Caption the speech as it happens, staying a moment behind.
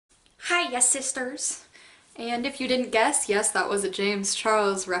Hiya, sisters! And if you didn't guess, yes, that was a James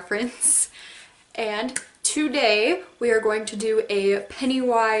Charles reference. And today we are going to do a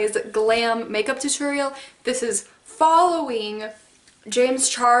Pennywise glam makeup tutorial. This is following James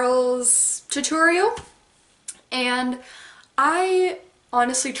Charles' tutorial. And I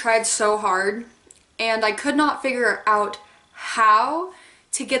honestly tried so hard and I could not figure out how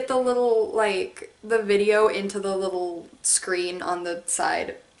to get the little, like, the video into the little screen on the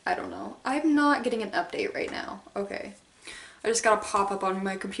side. I don't know. I'm not getting an update right now. Okay. I just got a pop-up on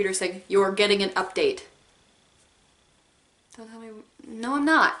my computer saying, "You're getting an update." Don't tell me. No, I'm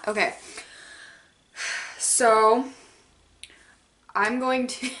not. Okay. So, I'm going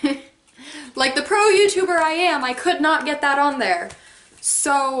to... like the pro YouTuber I am, I could not get that on there.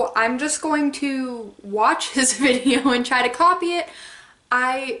 So, I'm just going to watch his video and try to copy it.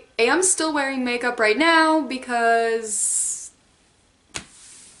 I am still wearing makeup right now because...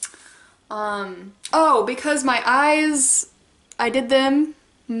 because my eyes, I did them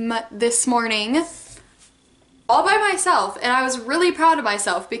this morning all by myself, and I was really proud of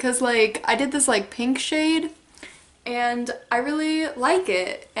myself because, like, I did this, like, pink shade, and I really like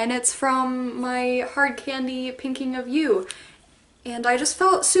it, and it's from my Hard Candy Pinking of You, and I just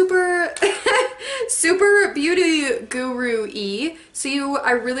felt super, super beauty guru-y, so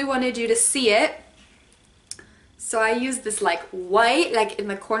I really wanted you to see it. So I used this like white, like in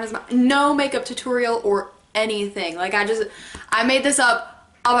the corners of my, no makeup tutorial or anything. Like I made this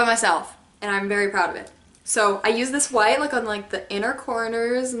up all by myself and I'm very proud of it. So I used this white like on like the inner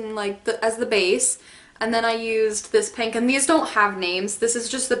corners and like as the base. And then I used this pink, and these don't have names. This is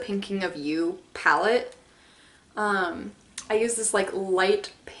just the Pinking of You palette. I used this like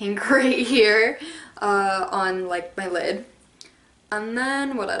light pink right here on like my lid. And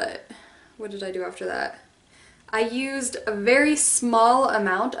then what did I do after that? I used a very small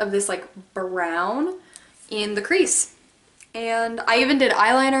amount of this like brown in the crease. And I even did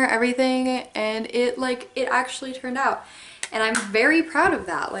eyeliner, everything, and it actually turned out. And I'm very proud of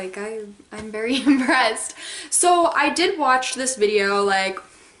that. Like I'm very impressed. So I did watch this video like,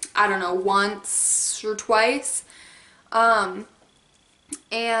 I don't know, once or twice. And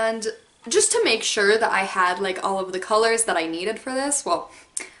just to make sure that I had like all of the colors that I needed for this, well,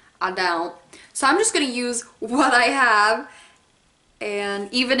 I don't. So I'm just going to use what I have, and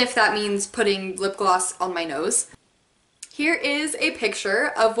even if that means putting lip gloss on my nose. Here is a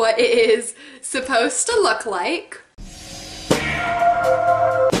picture of what it is supposed to look like.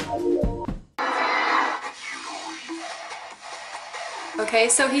 Okay,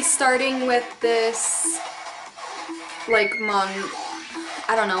 so he's starting with this, like,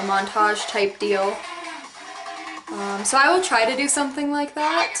 I don't know, montage type deal. So I will try to do something like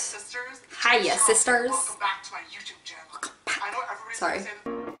that. Hiya, sisters. Welcome back to my YouTube channel. I know everybody's sorry.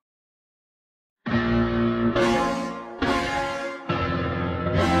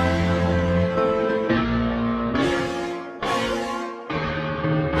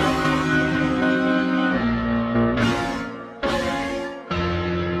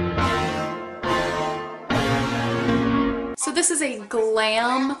 So this is a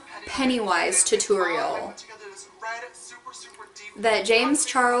glam Pennywise tutorial that James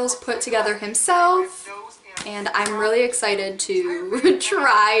Charles put together himself, and I'm really excited to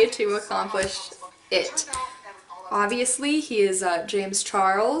try to accomplish it. Obviously, he is James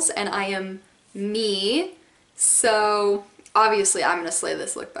Charles, and I am me, so obviously I'm gonna slay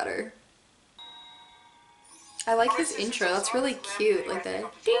this look better. I like his intro, that's really cute, like the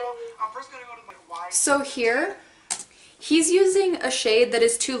ding. So here, he's using a shade that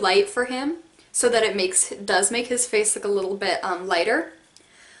is too light for him, so that it does make his face look a little bit lighter.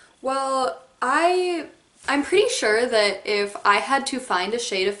 Well, I'm pretty sure that if I had to find a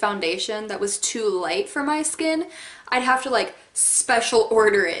shade of foundation that was too light for my skin, I'd have to like special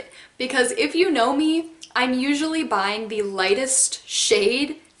order it. Because if you know me, I'm usually buying the lightest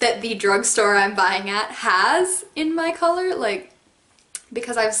shade that the drugstore I'm buying at has in my color, like,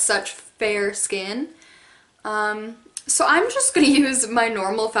 because I have such fair skin. So I'm just going to use my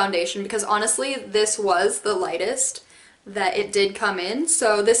normal foundation because honestly this was the lightest that it did come in.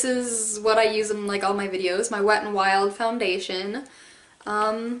 So this is what I use in like all my videos, my Wet n Wild foundation.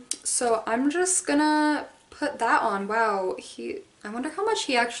 So I'm just gonna put that on. Wow, I wonder how much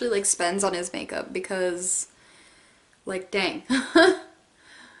he actually like spends on his makeup because like dang.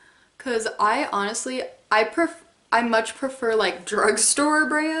 Cause I honestly, I much prefer like drugstore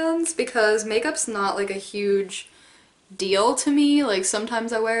brands because makeup's not like a huge deal to me. Like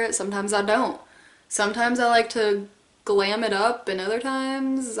sometimes I wear it, sometimes I don't. Sometimes I like to glam it up and other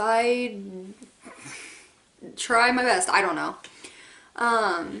times I try my best. I don't know.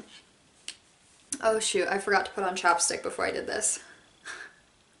 Oh shoot, I forgot to put on chapstick before I did this.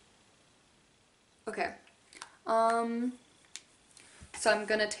 Okay. So I'm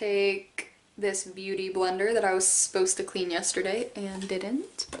gonna take this beauty blender that I was supposed to clean yesterday and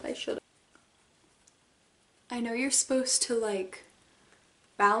didn't, but I should have. I know you're supposed to like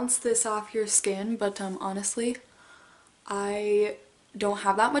bounce this off your skin, but honestly, I don't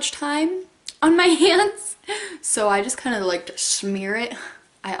have that much time on my hands, so I just kind of like to smear it.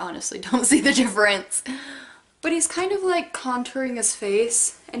 I honestly don't see the difference. But he's kind of like contouring his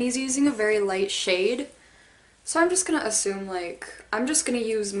face, and he's using a very light shade. So I'm just gonna assume like, I'm just gonna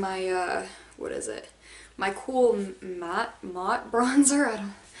use my, what is it? My cool matte bronzer?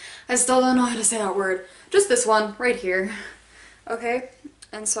 I still don't know how to say that word. Just this one, right here. Okay?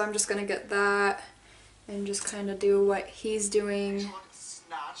 And so I'm just gonna get that and just kind of do what he's doing.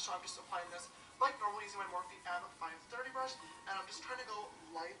 Snatch, so I'm just applying this like normally using my Morphe M530 brush, and I'm just trying to go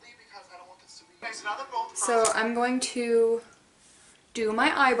lightly because I don't want this to be. Okay, so now they're both. So I'm going to do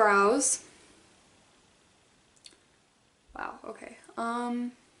my eyebrows. Wow, okay.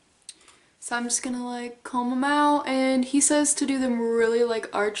 So I'm just gonna like comb them out, and he says to do them really like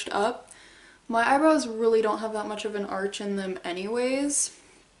arched up. My eyebrows really don't have that much of an arch in them anyways.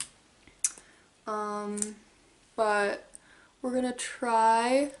 But we're gonna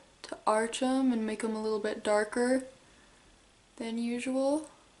try to arch them and make them a little bit darker than usual.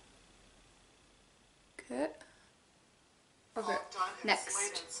 Okay. Okay,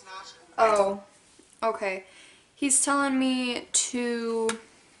 next. Oh, okay. He's telling me to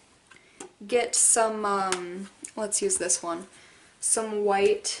get some, let's use this one, some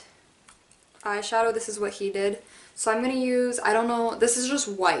white eyeshadow. This is what he did. So I'm going to use, I don't know, this is just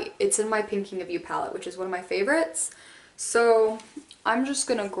white. It's in my Pinking of You palette, which is one of my favorites. So I'm just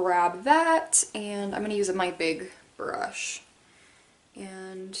going to grab that, and I'm going to use my big brush.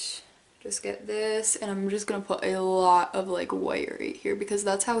 And just get this, and I'm just going to put a lot of like white right here because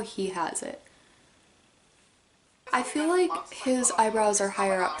that's how he has it. I feel like his eyebrows are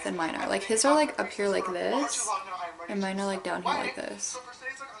higher up than mine are. Like his are like up here like this, and mine are like down here like this.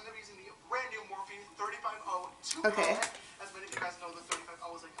 Okay.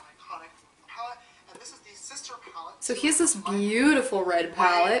 So he has this beautiful red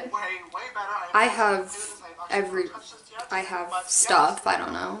palette. I have stuff, I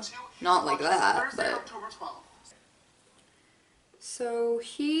don't know. Not like that, but. So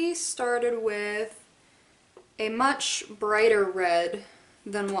he started with a much brighter red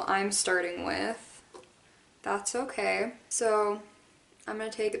than what I'm starting with. That's okay. So I'm gonna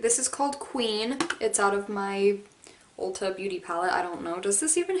take, this is called Queen. It's out of my Ulta Beauty palette. I don't know. Does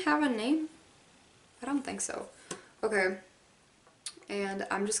this even have a name? I don't think so. Okay. And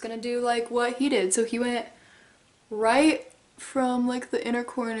I'm just gonna do like what he did. So he went right from like the inner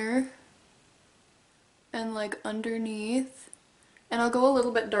corner and like underneath. And I'll go a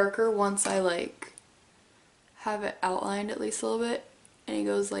little bit darker once I like have it outlined at least a little bit, and he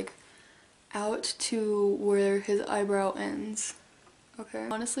goes like out to where his eyebrow ends. Okay.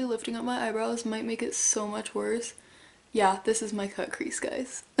 Honestly, lifting up my eyebrows might make it so much worse. Yeah, this is my cut crease,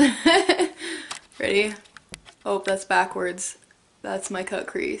 guys. Ready? Oh, that's backwards. That's my cut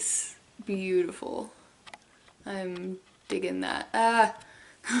crease. Beautiful. I'm digging that. Ah!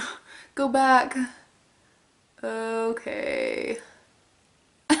 Go back. Okay.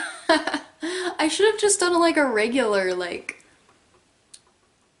 I should have just done like a regular like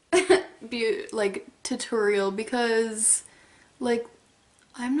tutorial because like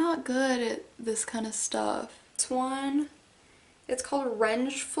I'm not good at this kind of stuff. This one, it's called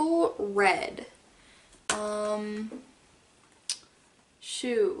Revengeful Red.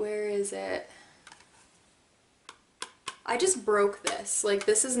 Shoot, where is it? I just broke this. Like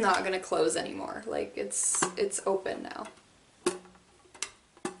this is not gonna close anymore. Like it's open now.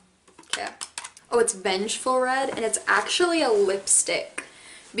 Okay. Oh, it's Vengeful Red, and it's actually a lipstick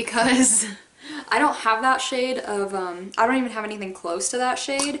because I don't have that shade of, I don't even have anything close to that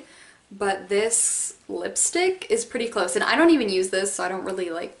shade, but this lipstick is pretty close, and I don't even use this, so I don't really,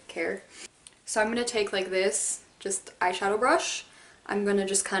 like, care. So I'm gonna take, like, this, just eyeshadow brush. I'm gonna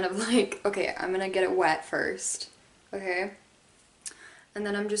just kind of, like, okay, I'm gonna get it wet first, okay? And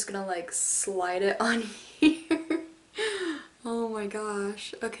then I'm just gonna, like, slide it on here. Oh my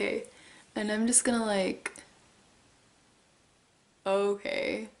gosh, okay. And I'm just gonna like,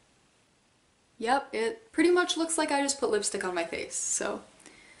 okay. Yep, it pretty much looks like I just put lipstick on my face, so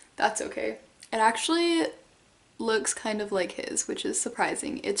that's okay. It actually looks kind of like his, which is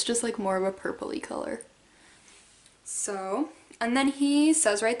surprising. It's just like more of a purpley color. So, and then he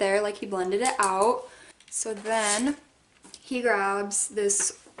says right there, like he blended it out. So then he grabs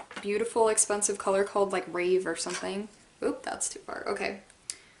this beautiful, expensive color called like Rave or something. Oop, that's too far. Okay.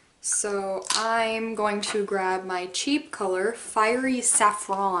 So I'm going to grab my cheap color, Fiery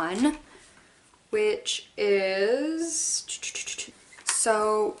Saffron, which is...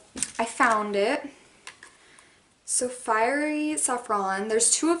 So I found it. So Fiery Saffron, there's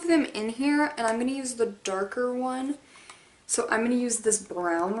two of them in here, and I'm going to use the darker one. So I'm going to use this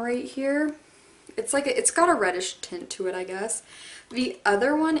brown right here. It's like, it's got a reddish tint to it, I guess. The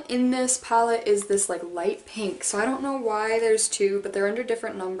other one in this palette is this like light pink. So I don't know why there's two, but they're under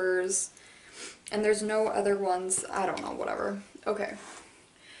different numbers. And there's no other ones. I don't know, whatever. Okay.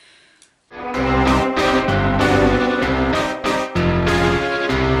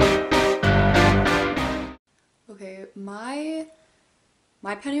 Okay, my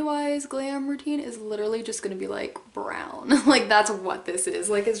Pennywise glam routine is literally just gonna be like brown. Like that's what this is.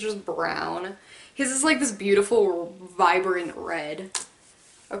 Like it's just brown. His is like this beautiful vibrant red.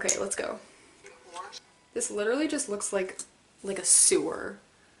 Okay, let's go. This literally just looks like a sewer.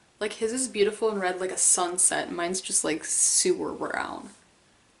 Like his is beautiful and red like a sunset, and mine's just like sewer brown.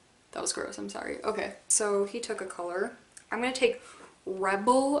 That was gross, I'm sorry. Okay, so he took a color. I'm gonna take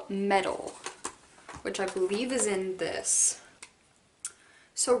Rebel Metal, which I believe is in this.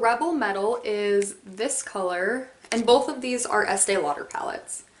 So Rebel Metal is this color, and both of these are Estee Lauder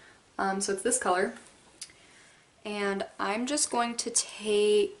palettes. So it's this color. And I'm just going to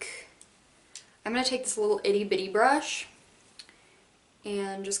take, this little itty bitty brush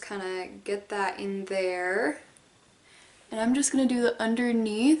and just kind of get that in there. And I'm just going to do the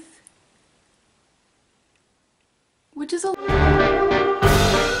underneath, which is a...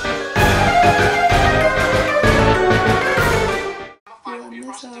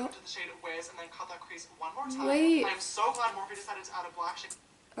 Wait. I'm so glad Morphe decided to add a black shade.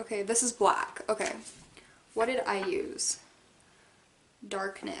 Okay, this is black. Okay. What did I use?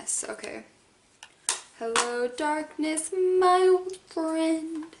 Darkness. Okay. Hello, darkness, my old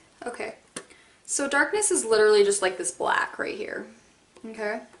friend. Okay. So darkness is literally just like this black right here.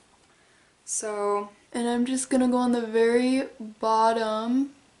 Okay. So, and I'm just gonna go on the very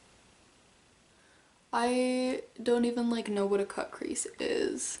bottom. I don't even like know what a cut crease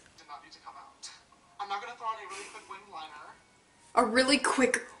is. Did not need to come out. I'm not gonna throw on a really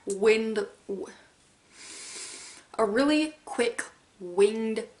quick winged liner. A really quick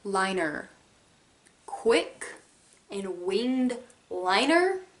winged liner. Quick and winged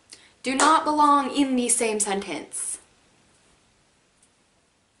liner do not belong in the same sentence.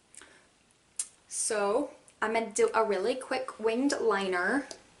 So I'm gonna do a really quick winged liner.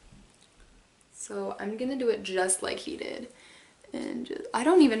 So I'm gonna do it just like he did. And just, I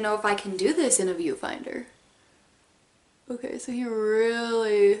don't even know if I can do this in a viewfinder. Okay, so he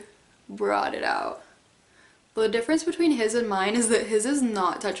really brought it out. The difference between his and mine is that his is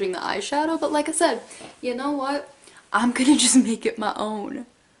not touching the eyeshadow, but like I said, you know what? I'm gonna just make it my own.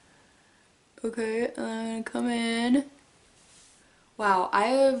 Okay, and I'm gonna come in. Wow, I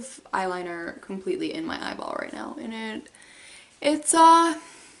have eyeliner completely in my eyeball right now, and it's not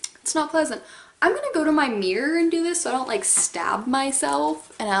pleasant. I'm gonna go to my mirror and do this so I don't like stab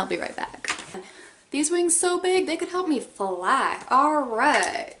myself, and I'll be right back. These wings so big, they could help me fly.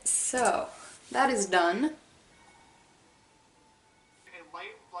 Alright, so that is done.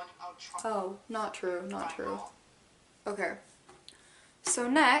 Oh, not true, not true. Okay. So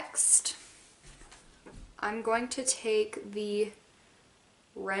next, I'm going to take the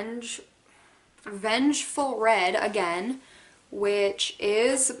Vengeful Red again, which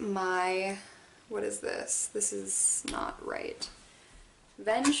is my, what is this? This is not right.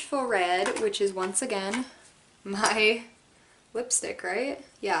 Vengeful Red, which is once again my lipstick, right?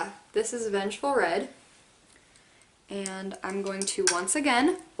 Yeah, this is Vengeful Red. And I'm going to once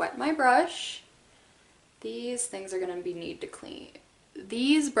again wet my brush. These things are going to need to clean.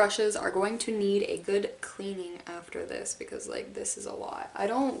 These brushes are going to need a good cleaning after this because like this is a lot. I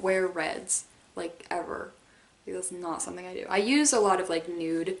don't wear reds like ever. Like, that's not something I do. I use a lot of like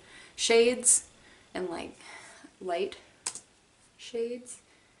nude shades and like light shades.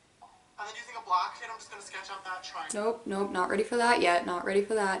 And then using a black shade, I'm just going to sketch out that triangle. Nope, nope, not ready for that yet. Not ready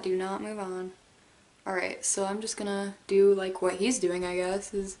for that. Do not move on. Alright, so I'm just gonna do like what he's doing, I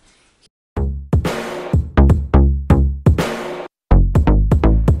guess, is...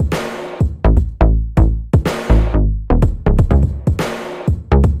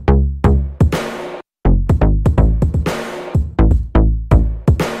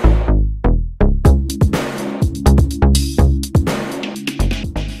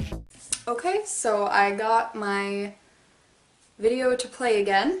 Okay, so I got my video to play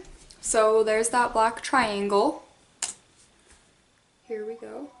again. So there's that black triangle. Here we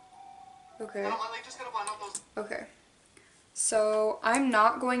go. Okay. And I'm like just gonna blend out those. Okay. So I'm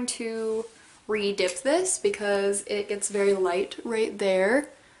not going to re-dip this because it gets very light right there.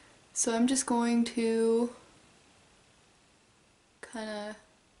 So I'm just going to kind of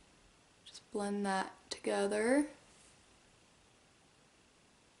just blend that together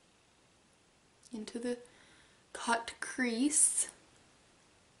into the cut crease.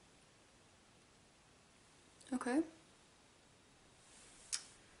 Okay.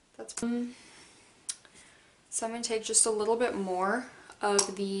 That's so I'm going to take just a little bit more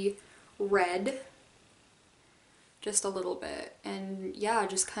of the red, just a little bit, and yeah,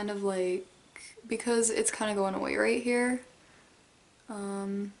 just kind of like, because it's kind of going away right here,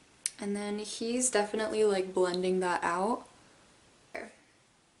 and then he's definitely like blending that out. Okay.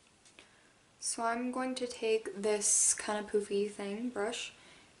 So I'm going to take this kind of poofy thing, brush,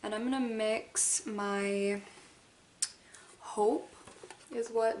 and I'm going to mix my Hope is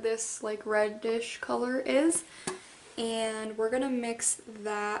what this like reddish color is, and we're gonna mix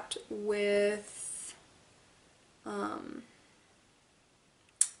that with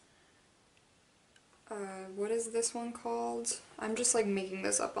what is this one called? I'm just like making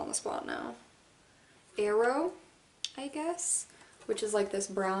this up on the spot now. Arrow, I guess, which is like this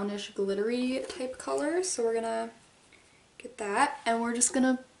brownish glittery type color. So we're gonna get that, and we're just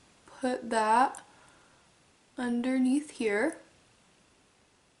gonna put that underneath here.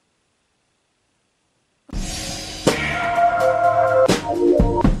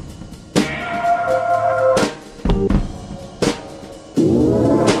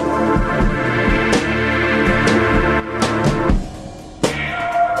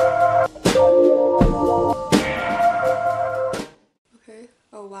 Okay.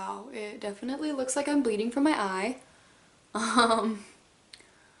 Oh wow, it definitely looks like I'm bleeding from my eye.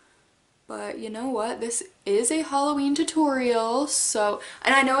 But you know what? This is a Halloween tutorial, so,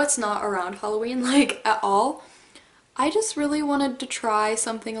 and I know it's not around Halloween like at all. I just really wanted to try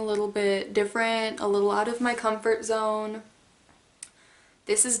something a little bit different, a little out of my comfort zone.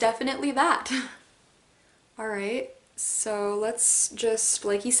 This is definitely that. Alright, so let's just,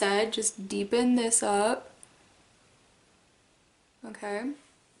 like he said, just deepen this up. Okay.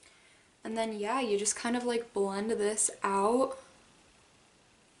 And then yeah, you just kind of like blend this out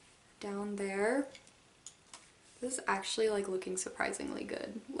down there. This is actually like looking surprisingly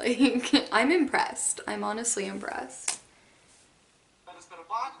good. Like, I'm impressed. I'm honestly impressed. That is a bit of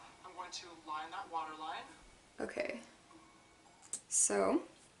black. I'm going to line that water line. Okay. So,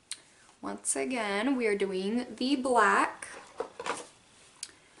 once again, we are doing the black.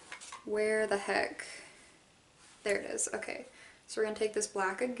 Where the heck? There it is. Okay. So we're gonna take this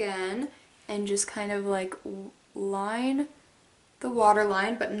black again and just kind of like line the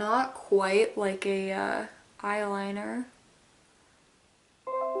waterline, but not quite like a eyeliner.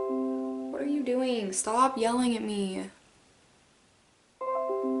 What are you doing? Stop yelling at me.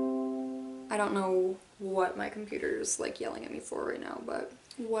 I don't know what my computer's like yelling at me for right now, but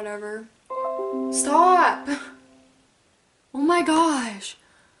whatever. Stop! Oh my gosh!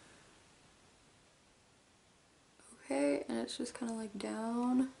 Okay, and it's just kind of like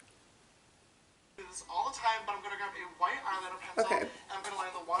down. Do this all the time, but I'm going to grab a white eyeliner pencil, Okay. and I'm going to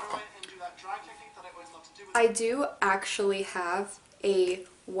line the waterline and do that dry technique that I always love to do. I do actually have a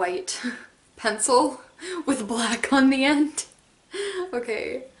white pencil with black on the end.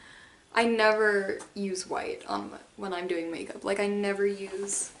 Okay. I never use white on when I'm doing makeup. Like, I never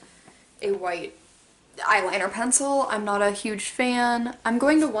use a white eyeliner pencil. I'm not a huge fan. I'm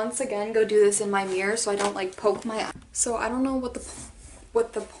going to once again go do this in my mirror so I don't like poke my eye. So I don't know what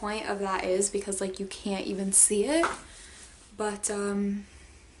the point of that is, because like you can't even see it. But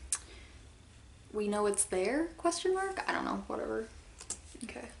we know it's there, question mark? I don't know, whatever.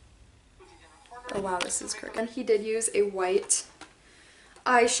 Okay. Oh wow, this is great. And he did use a white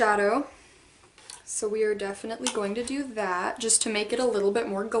eyeshadow. So we are definitely going to do that just to make it a little bit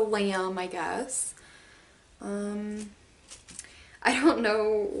more glam, I guess. I don't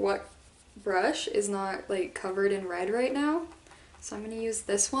know what brush is not like covered in red right now. So I'm going to use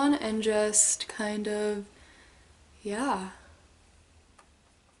this one and just kind of, yeah.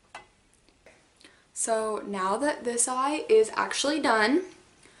 So now that this eye is actually done,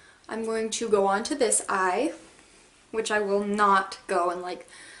 I'm going to go on to this eye, which I will not go and like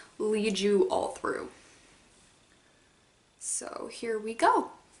lead you all through. So here we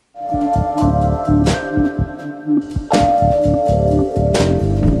go.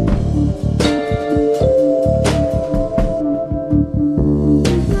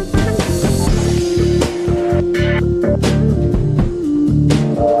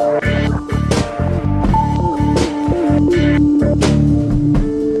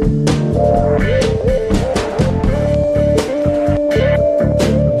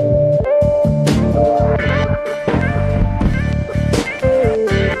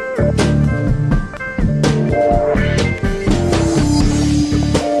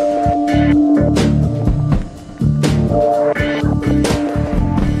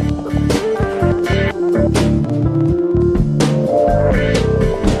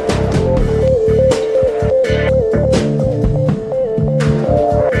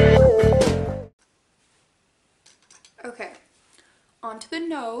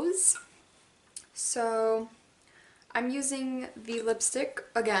 So I'm using the lipstick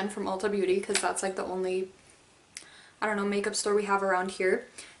again from Ulta Beauty because that's like the only, I don't know, makeup store we have around here.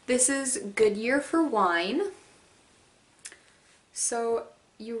 This is Goodyear for Wine. So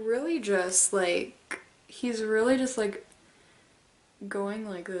you really just like, he's really just like going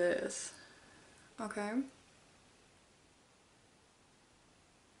like this. Okay.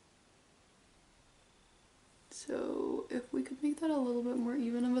 So if we could make that a little bit more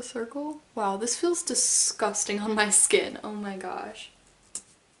even of a circle. Wow, this feels disgusting on my skin. Oh my gosh.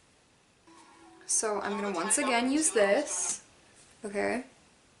 So I'm gonna once again use this. Okay.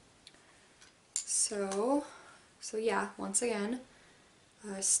 So yeah, once again,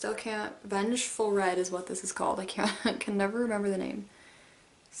 I still can't, Vengeful Red is what this is called. I can never remember the name.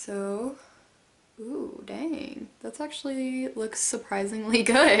 So, ooh, dang. That's actually looks surprisingly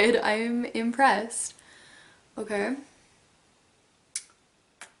good. I'm impressed. Okay.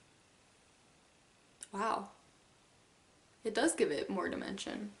 Wow. It does give it more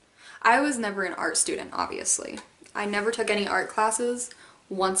dimension. I was never an art student, obviously. I never took any art classes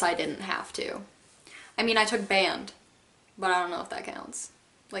once I didn't have to. I mean, I took band, but I don't know if that counts.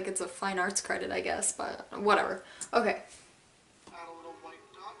 Like, it's a fine arts credit, I guess, but whatever. Okay. Add a little white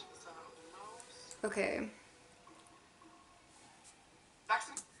dot to the center of the nose. Okay.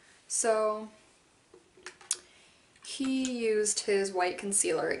 Next. So, he used his white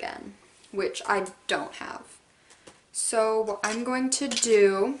concealer again, which I don't have. So what I'm going to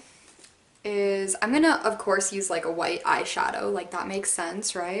do is, I'm gonna of course use like a white eyeshadow, like that makes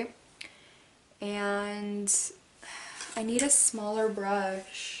sense, right? And I need a smaller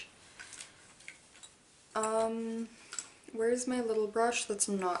brush. Where's my little brush that's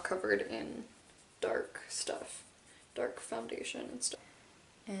not covered in dark stuff, dark foundation and stuff?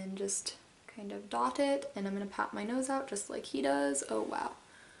 And just kind of dot it, and I'm gonna pat my nose out just like he does. Oh wow.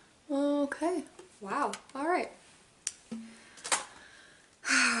 Okay. Wow. All right.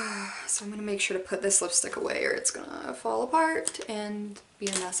 So I'm gonna make sure to put this lipstick away or it's gonna fall apart and be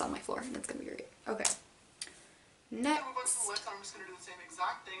a mess on my floor, and it's gonna be great. Okay. Next. Move on to the lips. I'm just gonna do the same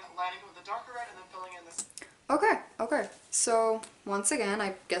exact thing, lining it with the darker red and then filling in this. Okay. So once again,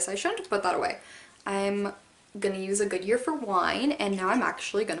 I guess I shouldn't put that away. I'm gonna use a Goodyear for Wine, and now I'm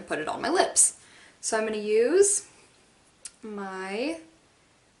actually gonna put it on my lips. So I'm gonna use my,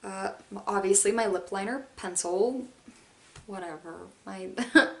 obviously my lip liner pencil, whatever, my,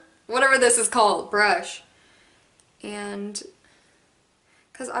 whatever this is called, brush. And,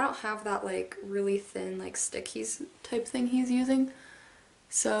 cause I don't have that like really thin like stick type thing he's using.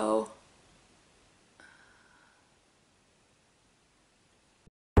 So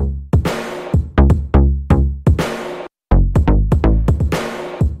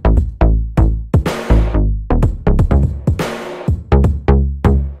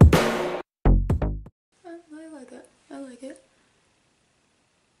I like it.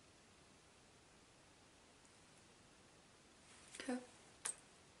 Okay.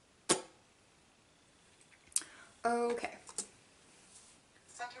 Okay.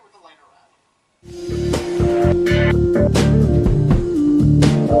 Center with the lighter red.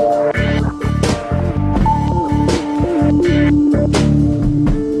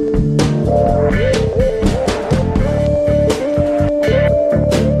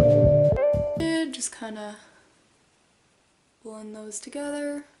 Just kind of blend those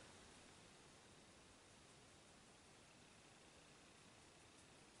together.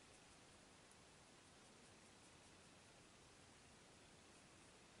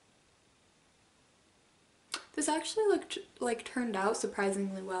 This actually looked like turned out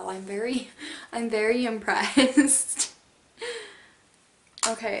surprisingly well. I'm very impressed.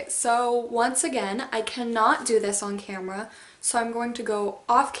 Okay, so once again, I cannot do this on camera, so I'm going to go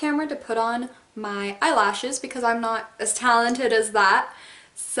off camera to put on my eyelashes because I'm not as talented as that.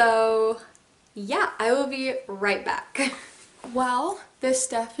 So yeah, I will be right back. Well, the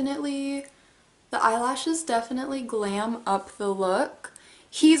eyelashes definitely glam up the look.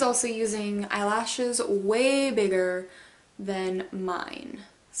 He's also using eyelashes way bigger than mine.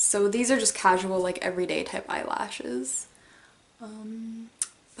 So these are just casual, like everyday type eyelashes.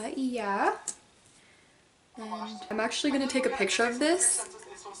 But yeah. And I'm actually gonna take a picture of this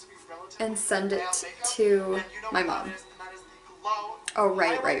and send it to my mom. Oh,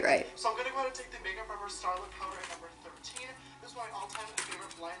 right. So I'm gonna go ahead and take the Makeup Forever Starlit Powder at number 13. This is my all-time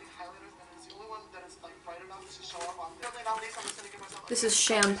favorite blinding highlighter, and it's the only one that is like bright enough to show up on. This is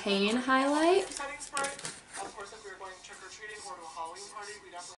champagne highlight. Setting spray. Of course, if we were going trick or treating or to a Halloween party,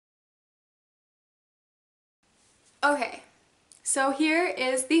 we definitely. Okay, so here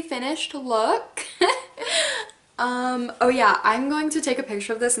is the finished look. Oh yeah, I'm going to take a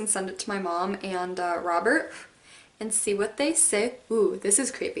picture of this and send it to my mom and Robert and see what they say. Ooh, this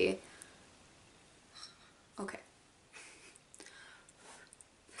is creepy. Okay.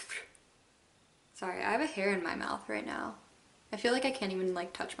 Sorry, I have a hair in my mouth right now. I feel like I can't even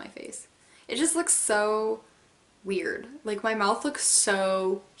like touch my face. It just looks so weird. Like my mouth looks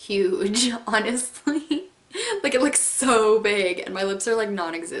so huge, honestly. Like it looks so big and my lips are like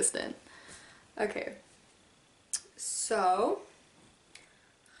non-existent. Okay.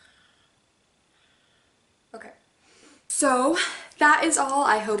 So that is all.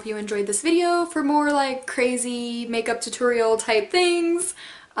 I hope you enjoyed this video. For more like crazy makeup tutorial type things,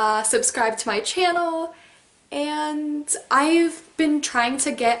 subscribe to my channel. And I've been trying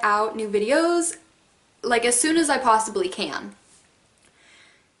to get out new videos like as soon as I possibly can.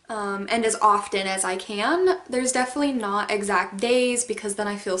 And as often as I can. There's definitely not exact days because then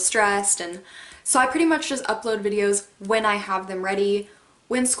I feel stressed, and so I pretty much just upload videos when I have them ready.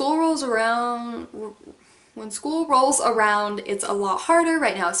 When school rolls around, it's a lot harder.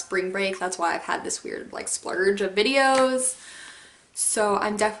 Right now it's spring break, that's why I've had this weird like splurge of videos. So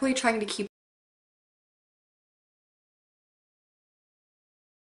I'm definitely trying to keep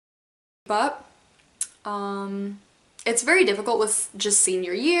up. It's very difficult with just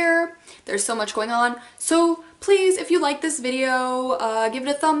senior year. There's so much going on. So please, if you like this video, give it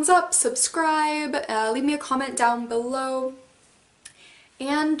a thumbs up, subscribe, leave me a comment down below,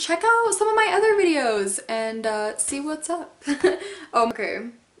 and check out some of my other videos and see what's up. Okay,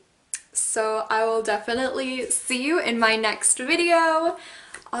 so I will definitely see you in my next video.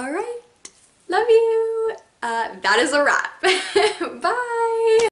 Alright, love you. That is a wrap. Bye!